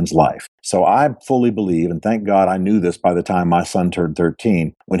a man's life. So I fully believe, and thank God I knew this by the time my son turned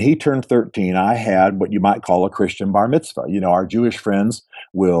 13. When he turned 13, I had what you might call a Christian bar mitzvah. Our Jewish friends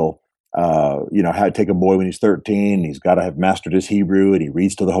will how to take a boy when he's 13. He's got to have mastered his Hebrew, and he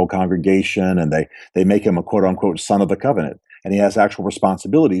reads to the whole congregation, and they make him a quote unquote son of the covenant, and he has actual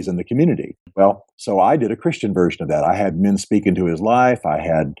responsibilities in the community. Well, so I did a Christian version of that. I had men speak into his life.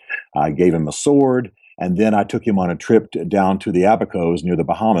 I gave him a sword. And then I took him on a trip down to the Abacos near the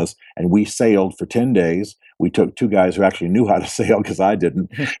Bahamas, and we sailed for 10 days. We took two guys who actually knew how to sail because I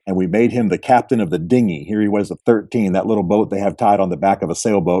didn't, and we made him the captain of the dinghy. Here he was at 13, that little boat they have tied on the back of a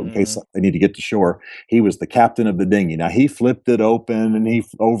sailboat in case they need to get to shore. He was the captain of the dinghy. Now, he flipped it open, and he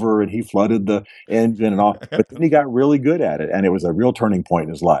flooded the engine and all, but then he got really good at it, and it was a real turning point in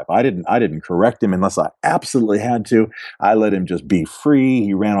his life. I didn't correct him unless I absolutely had to. I let him just be free.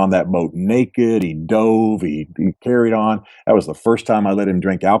 He ran on that boat naked. He dove. He carried on. That was the first time I let him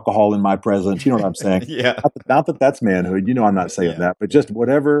drink alcohol in my presence. You know what I'm saying? Yeah. Not that that's manhood. I'm not saying that, but just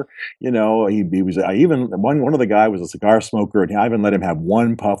whatever. He was. I even one of the guy was a cigar smoker, and I even let him have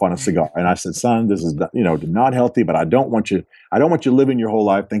one puff on a cigar. And I said, "Son, this is not healthy, but I don't want you living your whole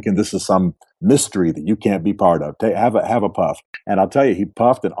life thinking this is some mystery that you can't be part of. Have a puff." And I'll tell you, he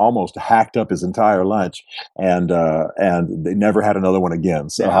puffed and almost hacked up his entire lunch, and they never had another one again.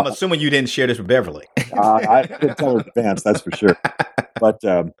 So I'm assuming you didn't share this with Beverly. I didn't tell her in advance, that's for sure. But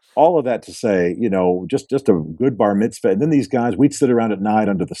all of that to say, just a good bar mitzvah. And then these guys, we'd sit around at night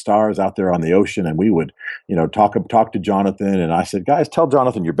under the stars out there on the ocean, and we would, talk to Jonathan. And I said, guys, tell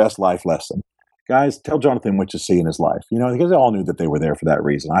Jonathan your best life lesson. Guys, tell Jonathan what you see in his life, because they all knew that they were there for that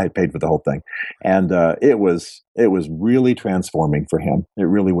reason. I had paid for the whole thing. And it was really transforming for him. It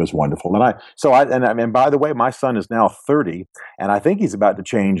really was wonderful. And by the way, my son is now 30, and I think he's about to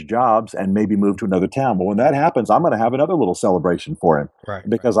change jobs and maybe move to another town. But when that happens, I'm going to have another little celebration for him,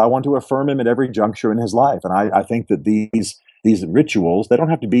 because I want to affirm him at every juncture in his life. And I think that these rituals, they don't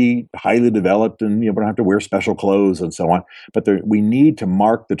have to be highly developed, and we don't have to wear special clothes and so on, but we need to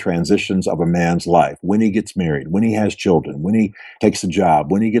mark the transitions of a man's life: when he gets married, when he has children, when he takes a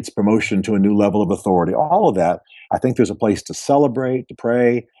job, when he gets promotion to a new level of authority. All of that, I think there's a place to celebrate, to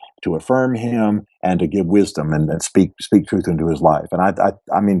pray, to affirm him, and to give wisdom and speak truth into his life. And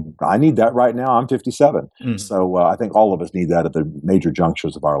I mean, I need that right now. I'm 57. So I think all of us need that at the major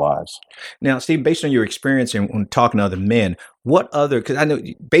junctures of our lives. Now, Steve, based on your experience and when talking to other men, what other, because I know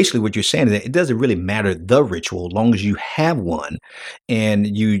basically what you're saying is that it doesn't really matter the ritual as long as you have one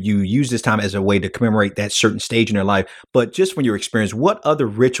and you use this time as a way to commemorate that certain stage in their life. But just from your experience, what other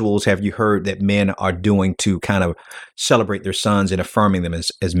rituals have you heard that men are doing to kind of celebrate their sons and affirming them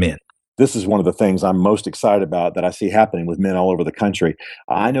as men? This is one of the things I'm most excited about that I see happening with men all over the country.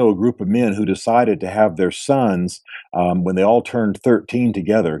 I know a group of men who decided to have their sons, when they all turned 13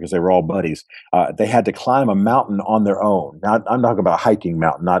 together, because they were all buddies, they had to climb a mountain on their own. Now, I'm talking about a hiking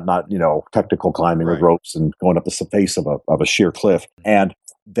mountain, not technical climbing with ropes and going up the face of a sheer cliff. And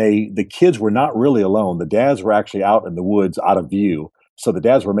the kids were not really alone. The dads were actually out in the woods, out of view. So the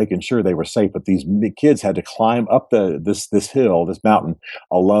dads were making sure they were safe, but these kids had to climb up this hill, this mountain,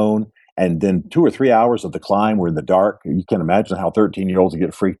 alone. And then 2 or 3 hours of the climb were in the dark. You can imagine how 13-year-olds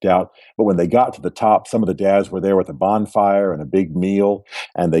get freaked out. But when they got to the top, some of the dads were there with a bonfire and a big meal,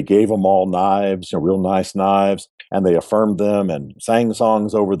 and they gave them all knives, real nice knives, and they affirmed them and sang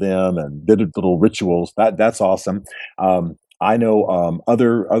songs over them and did little rituals. That's awesome. I know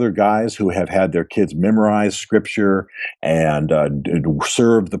other guys who have had their kids memorize scripture and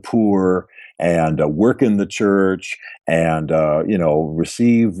serve the poor and work in the church and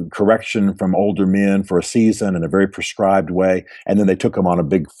receive correction from older men for a season in a very prescribed way, and then they took them on a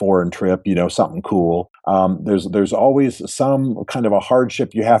big foreign trip, something cool. There's always some kind of a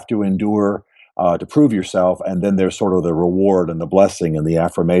hardship you have to endure to prove yourself, and then there's sort of the reward and the blessing and the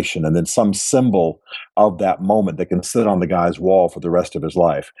affirmation, and then some symbol of that moment that can sit on the guy's wall for the rest of his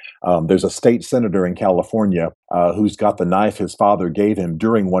life. There's a state senator in California who's got the knife his father gave him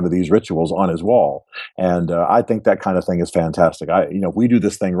during one of these rituals on his wall, and I think that kind of thing is fantastic. If we do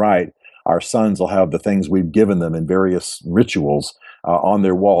this thing right, our sons will have the things we've given them in various rituals on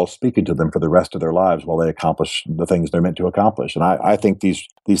their walls, speaking to them for the rest of their lives while they accomplish the things they're meant to accomplish. And I think these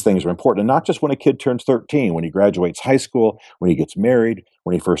things are important, and not just when a kid turns 13, when he graduates high school, when he gets married,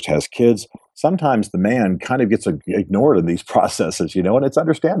 when he first has kids. Sometimes the man kind of gets ignored in these processes, and it's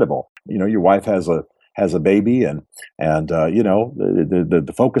understandable. Your wife has a baby, and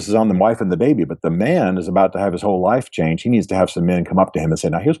the focus is on the wife and the baby, but the man is about to have his whole life change. He needs to have some men come up to him and say,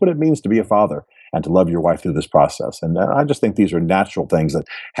 now here's what it means to be a father and to love your wife through this process. And I just think these are natural things that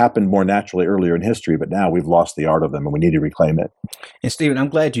happened more naturally earlier in history, but now we've lost the art of them and we need to reclaim it. And Stephen, I'm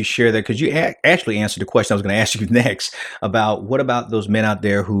glad you shared that, because you actually answered the question I was going to ask you next about what about those men out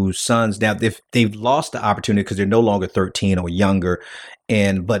there whose sons, now they've lost the opportunity because they're no longer 13 or younger,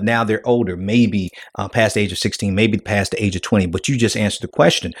 but now they're older, maybe past the age of 16, maybe past the age of 20. But you just answered the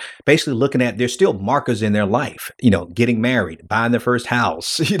question. Basically looking at, there's still markers in their life, getting married, buying their first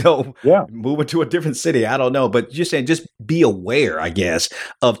house, moving to a different city. I don't know. But you're saying just be aware, I guess,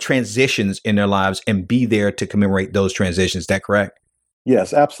 of transitions in their lives and be there to commemorate those transitions. Is that correct?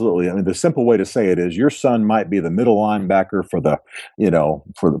 Yes, absolutely. I mean, the simple way to say it is your son might be the middle linebacker for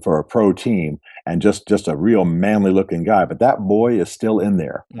for a pro team and just a real manly looking guy, but that boy is still in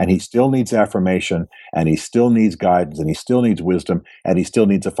there, and he still needs affirmation, and he still needs guidance, and he still needs wisdom, and he still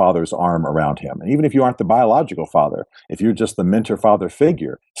needs a father's arm around him. And even if you aren't the biological father, if you're just the mentor father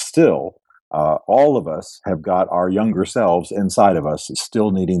figure, still all of us have got our younger selves inside of us,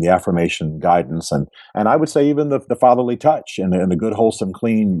 still needing the affirmation, guidance, and I would say even the fatherly touch in a good, wholesome,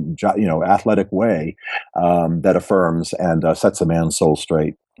 clean, athletic way that affirms and sets a man's soul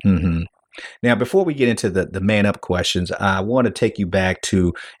straight. Mm-hmm. Now, before we get into the man up questions, I want to take you back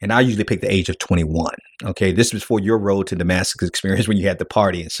to, and I usually pick the age of 21. Okay, this was for your road to Damascus experience when you had the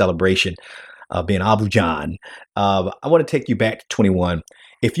party and celebration being Abu Jan. I want to take you back to 21.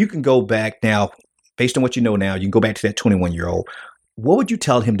 If you can go back now, based on what you know now, you can go back to that 21-year-old. What would you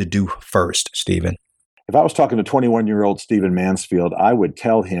tell him to do first, Stephen? If I was talking to 21-year-old Stephen Mansfield, I would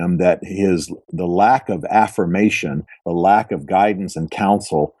tell him that the lack of affirmation, the lack of guidance and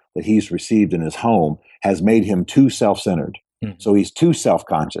counsel that he's received in his home has made him too self-centered. So he's too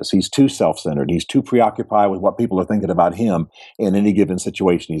self-conscious. He's too self-centered. He's too preoccupied with what people are thinking about him in any given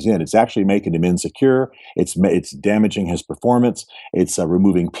situation he's in. It's actually making him insecure. It's damaging his performance. It's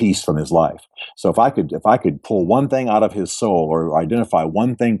removing peace from his life. So if I could pull one thing out of his soul or identify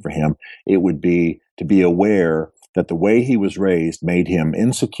one thing for him, it would be to be aware that the way he was raised made him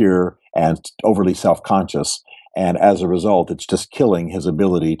insecure and overly self-conscious. And as a result, it's just killing his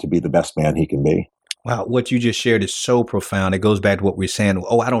ability to be the best man he can be. Wow, what you just shared is so profound. It goes back to what we're saying.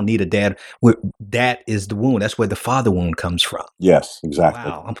 Oh, I don't need a dad. That is the wound. That's where the father wound comes from. Yes, exactly.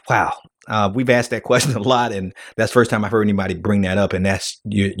 Wow. We've asked that question a lot, and that's the first time I've heard anybody bring that up, and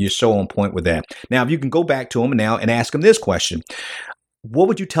you're so on point with that. Now, if you can go back to him now and ask him this question, what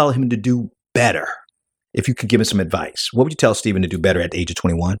would you tell him to do better? If you could give him some advice, what would you tell Stephen to do better at the age of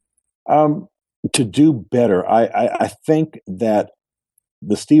 21? To do better, I think that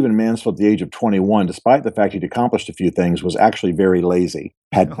the Stephen Mansfield at the age of 21, despite the fact he'd accomplished a few things, was actually very lazy.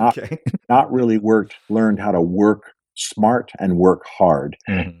 Had not really learned how to work smart and work hard.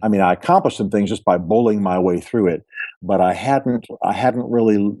 Mm-hmm. I mean, I accomplished some things just by bullying my way through it, but I hadn't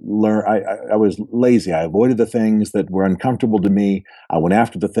really learned. I was lazy. I avoided the things that were uncomfortable to me. I went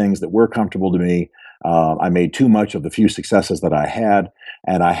after the things that were comfortable to me. I made too much of the few successes that I had,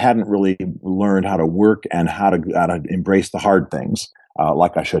 and I hadn't really learned how to work and how to embrace the hard things.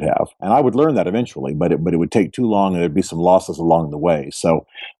 Like I should have. And I would learn that eventually, but it would take too long and there'd be some losses along the way. So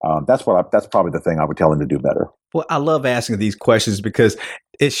that's probably the thing I would tell him to do better. Well, I love asking these questions because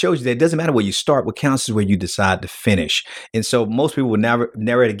it shows you that it doesn't matter where you start. What counts is where you decide to finish. And so most people would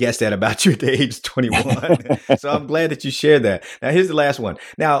never have guessed that about you at the age of 21. So I'm glad that you shared that. Now, here's the last one.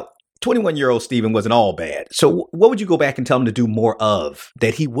 Now, 21-year-old Stephen wasn't all bad. So what would you go back and tell him to do more of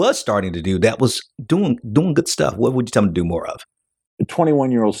that he was starting to do that was doing good stuff? What would you tell him to do more of?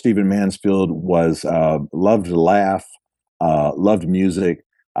 21-year-old Stephen Mansfield was loved to laugh, loved music,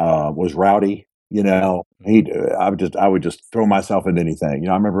 was rowdy. You know, I would just throw myself into anything. You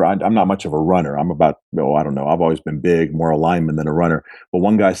know, I remember I'm not much of a runner. I'm about, I don't know. I've always been big, more a lineman than a runner. But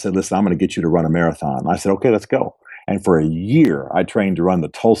one guy said, "Listen, I'm going to get you to run a marathon." I said, "Okay, let's go." And for a year, I trained to run the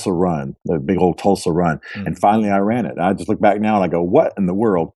Tulsa Run, the big old Tulsa Run. Mm-hmm. And finally, I ran it. I just look back now and I go, "What in the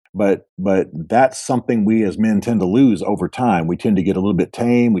world?" But that's something we as men tend to lose over time. We tend to get a little bit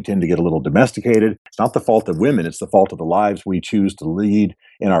tame. We tend to get a little domesticated. It's not the fault of women. It's the fault of the lives we choose to lead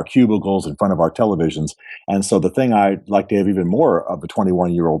in our cubicles in front of our televisions. And so the thing I'd like to have even more of the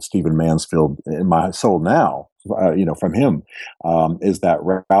 21-year-old Stephen Mansfield in my soul now, from him, is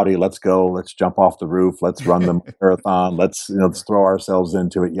that rowdy, let's go, let's jump off the roof, let's run the marathon, let's throw ourselves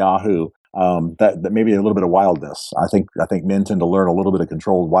into it, Yahoo. That maybe a little bit of wildness. I think men tend to lose a little bit of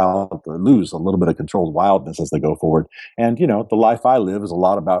controlled wildness as they go forward. And the life I live is a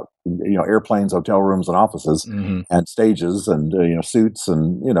lot about airplanes, hotel rooms, and offices, mm-hmm. and stages, and suits,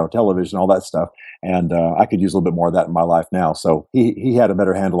 and television, all that stuff. And I could use a little bit more of that in my life now. So he had a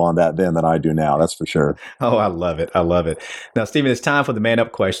better handle on that then than I do now. That's for sure. Oh, I love it. I love it. Now, Stephen, it's time for the Man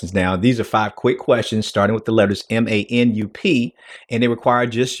Up questions now. These are 5 quick questions starting with the letters MANUP, and they require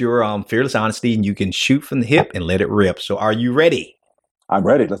just your fearless honesty, and you can shoot from the hip and let it rip. So are you ready? I'm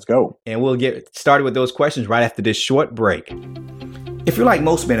ready. Let's go. And we'll get started with those questions right after this short break. If you're like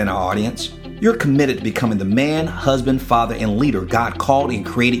most men in our audience, you're committed to becoming the man, husband, father, and leader God called and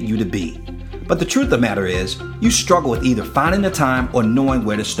created you to be. But the truth of the matter is, you struggle with either finding the time or knowing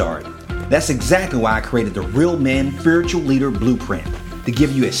where to start. That's exactly why I created the Real Men Spiritual Leader Blueprint, to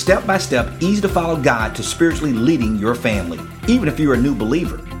give you a step-by-step, easy-to-follow guide to spiritually leading your family, even if you're a new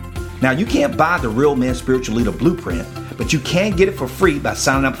believer. Now, you can't buy the Real Men Spiritual Leader Blueprint, but you can get it for free by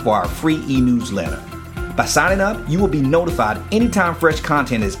signing up for our free e-newsletter. By signing up, you will be notified anytime fresh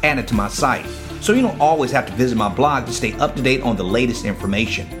content is added to my site, so you don't always have to visit my blog to stay up to date on the latest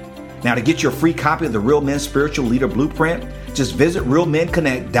information. Now, to get your free copy of the Real Men Spiritual Leader Blueprint, just visit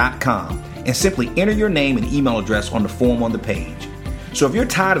realmenconnect.com and simply enter your name and email address on the form on the page. So if you're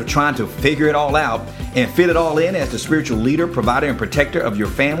tired of trying to figure it all out and fit it all in as the spiritual leader, provider, and protector of your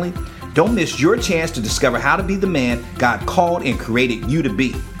family, don't miss your chance to discover how to be the man God called and created you to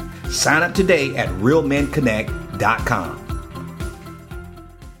be. Sign up today at realmenconnect.com.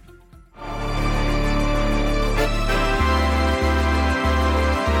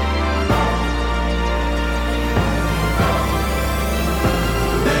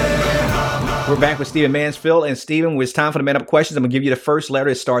 We're back with Stephen Mansfield. And Stephen, it's time for the Man Up questions. I'm going to give you the first letter.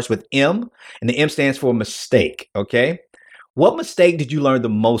 It starts with M, and the M stands for mistake. Okay. What mistake did you learn the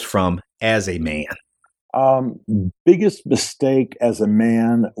most from as a man? Biggest mistake as a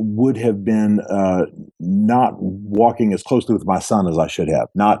man would have been not walking as closely with my son as I should have,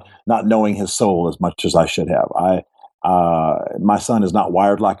 not knowing his soul as much as I should have. My son is not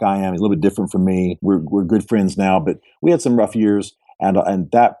wired like I am. He's a little bit different from me. We're good friends now, but we had some rough years, and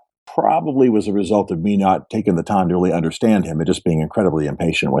that probably was a result of me not taking the time to really understand him and just being incredibly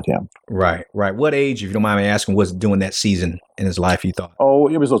impatient with him. Right. What age, if you don't mind me asking, was during that season in his life, you thought? Oh,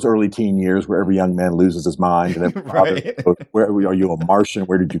 it was those early teen years where every young man loses his mind. And every right. Father, where are you, a Martian?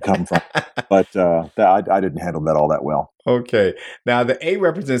 Where did you come from? But I didn't handle that all that well. Okay. Now, the A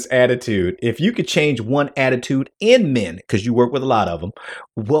represents attitude. If you could change one attitude in men, because you work with a lot of them,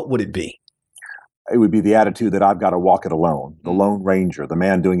 what would it be? it would be the attitude that I've got to walk it alone, the Lone Ranger, the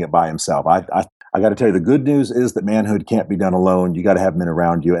man doing it by himself. I got to tell you, the good news is that manhood can't be done alone. You got to have men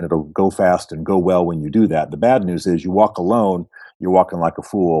around you, and it'll go fast and go well when you do that. The bad news is you walk alone, you're walking like a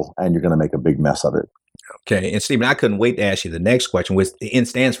fool, and you're going to make a big mess of it. Okay. And Stephen, I couldn't wait to ask you the next question, which the N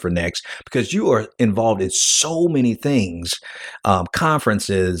stands for next, because you are involved in so many things,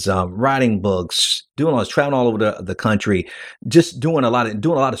 conferences, writing books, doing all this, traveling all over the country, just doing a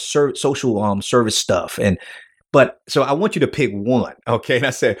lot of social service stuff. So I want you to pick one. Okay. And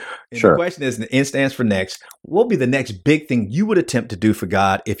I said, Sure. The question is, the N stands for next. What would be the next big thing you would attempt to do for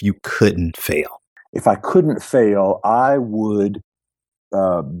God if you couldn't fail? If I couldn't fail, I would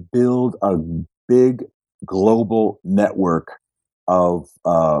build a big global network of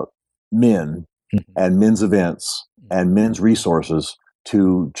men and men's events and men's resources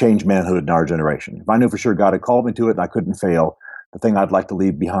to change manhood in our generation. If I knew for sure God had called me to it and I couldn't fail, the thing I'd like to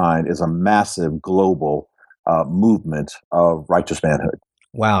leave behind is a massive global movement of righteous manhood.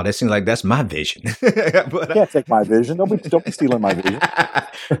 Wow, that seems like that's my vision. But, you can't take my vision. Don't be stealing my vision.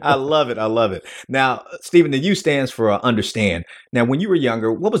 I love it. I love it. Now, Stephen, the U stands for understand. Now, when you were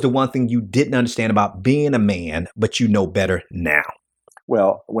younger, what was the one thing you didn't understand about being a man, but you know better now?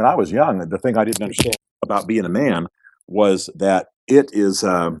 Well, when I was young, the thing I didn't understand about being a man was that it's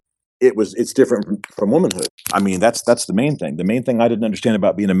different from womanhood. I mean, that's the main thing. The main thing I didn't understand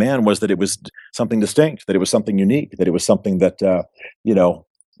about being a man was that it was something distinct, that it was something unique, that it was something that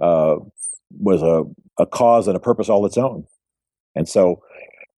was a cause and a purpose all its own. And so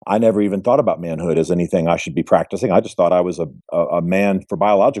I never even thought about manhood as anything I should be practicing. I just thought I was a man for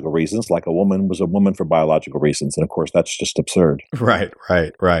biological reasons, like a woman was a woman for biological reasons. And of course, that's just absurd. Right.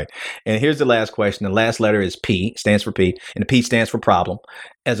 And here's the last question. The last letter is P, stands for P, and the P stands for problem.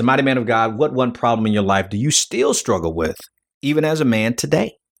 As a mighty man of God, what one problem in your life do you still struggle with, even as a man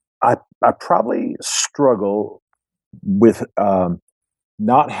today? I probably struggle with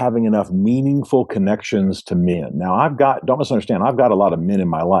not having enough meaningful connections to men. Now, don't misunderstand, I've got a lot of men in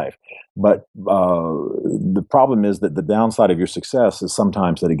my life, but the problem is that the downside of your success is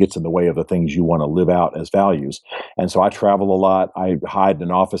sometimes that it gets in the way of the things you want to live out as values. And so I travel a lot. I hide in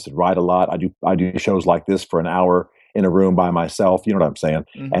an office and write a lot. I do shows like this for an hour in a room by myself. You know what I'm saying?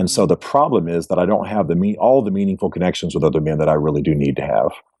 Mm-hmm. And so the problem is that I don't have all the meaningful connections with other men that I really do need to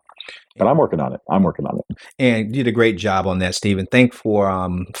have. But I'm working on it. And you did a great job on that, Stephen. Thanks for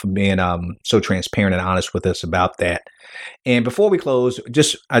being so transparent and honest with us about that. And before we close,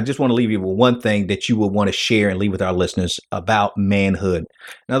 I just want to leave you with one thing that you would want to share and leave with our listeners about manhood.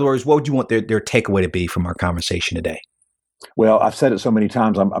 In other words, what would you want their takeaway to be from our conversation today? Well, I've said it so many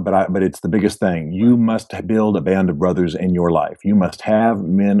times, but it's the biggest thing. You must build a band of brothers in your life. You must have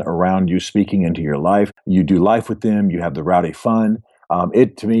men around you speaking into your life. You do life with them. You have the rowdy fun.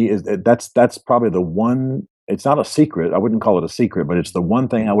 It to me is that's probably the one. It's not a secret. I wouldn't call it a secret, but it's the one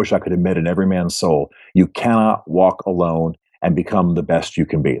thing I wish I could admit in every man's soul. You cannot walk alone and become the best you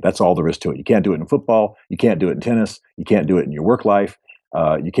can be. That's all there is to it. You can't do it in football. You can't do it in tennis. You can't do it in your work life.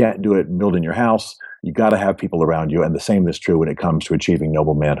 You can't do it building your house. You got to have people around you, and the same is true when it comes to achieving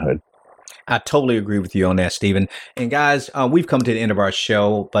noble manhood. I totally agree with you on that, Stephen. And guys, we've come to the end of our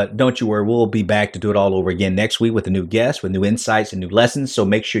show, but don't you worry, we'll be back to do it all over again next week with a new guest, with new insights and new lessons. So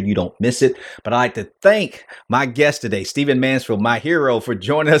make sure you don't miss it. But I'd like to thank my guest today, Stephen Mansfield, my hero, for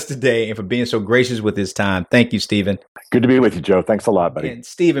joining us today and for being so gracious with his time. Thank you, Stephen. Good to be with you, Joe. Thanks a lot, buddy. And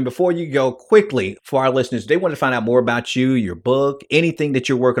Stephen, before you go, quickly, for our listeners, they want to find out more about you, your book, anything that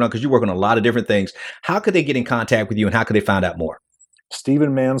you're working on, because you're working on a lot of different things. How could they get in contact with you, and how could they find out more?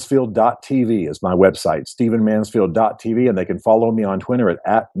 StephenMansfield.tv is my website, StephenMansfield.tv, and they can follow me on Twitter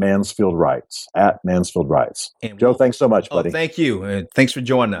at @MansfieldWrites, And Joe, thanks so much, buddy. Thank you, and thanks for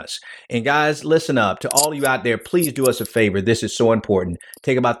joining us. And guys, listen up. To all you out there, please do us a favor. This is so important.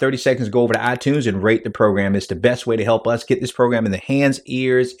 Take about 30 seconds, go over to iTunes and rate the program. It's the best way to help us get this program in the hands,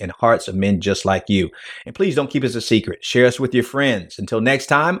 ears, and hearts of men just like you. And please don't keep us a secret. Share us with your friends. Until next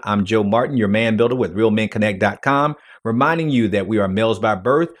time, I'm Joe Martin, your man builder with RealMenConnect.com. Reminding you that we are males by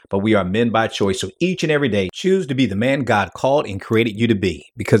birth, but we are men by choice. So each and every day, choose to be the man God called and created you to be,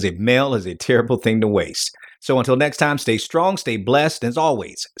 because a male is a terrible thing to waste. So until next time, stay strong, stay blessed, and as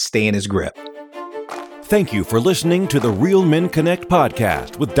always, stay in his grip. Thank you for listening to the Real Men Connect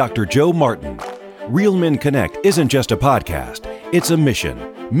podcast with Dr. Joe Martin. Real Men Connect isn't just a podcast, it's a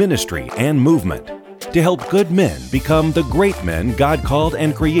mission, ministry, and movement to help good men become the great men God called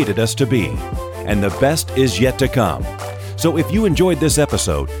and created us to be. And the best is yet to come. So if you enjoyed this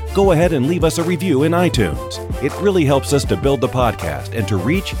episode, go ahead and leave us a review in iTunes. It really helps us to build the podcast and to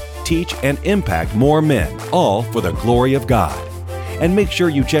reach, teach, and impact more men, all for the glory of God. And make sure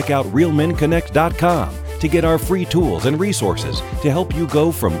you check out realmenconnect.com to get our free tools and resources to help you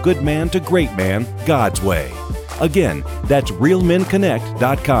go from good man to great man God's way. Again, that's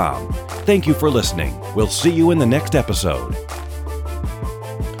realmenconnect.com. Thank you for listening. We'll see you in the next episode.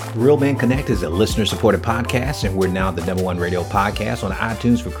 Real Men Connect is a listener-supported podcast, and we're now the #1 radio podcast on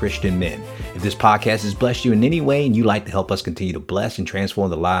iTunes for Christian men. If this podcast has blessed you in any way and you'd like to help us continue to bless and transform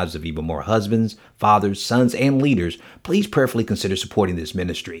the lives of even more husbands, fathers, sons, and leaders, please prayerfully consider supporting this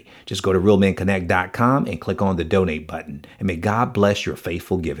ministry. Just go to realmenconnect.com and click on the donate button, and may God bless your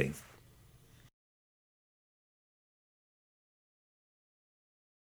faithful giving.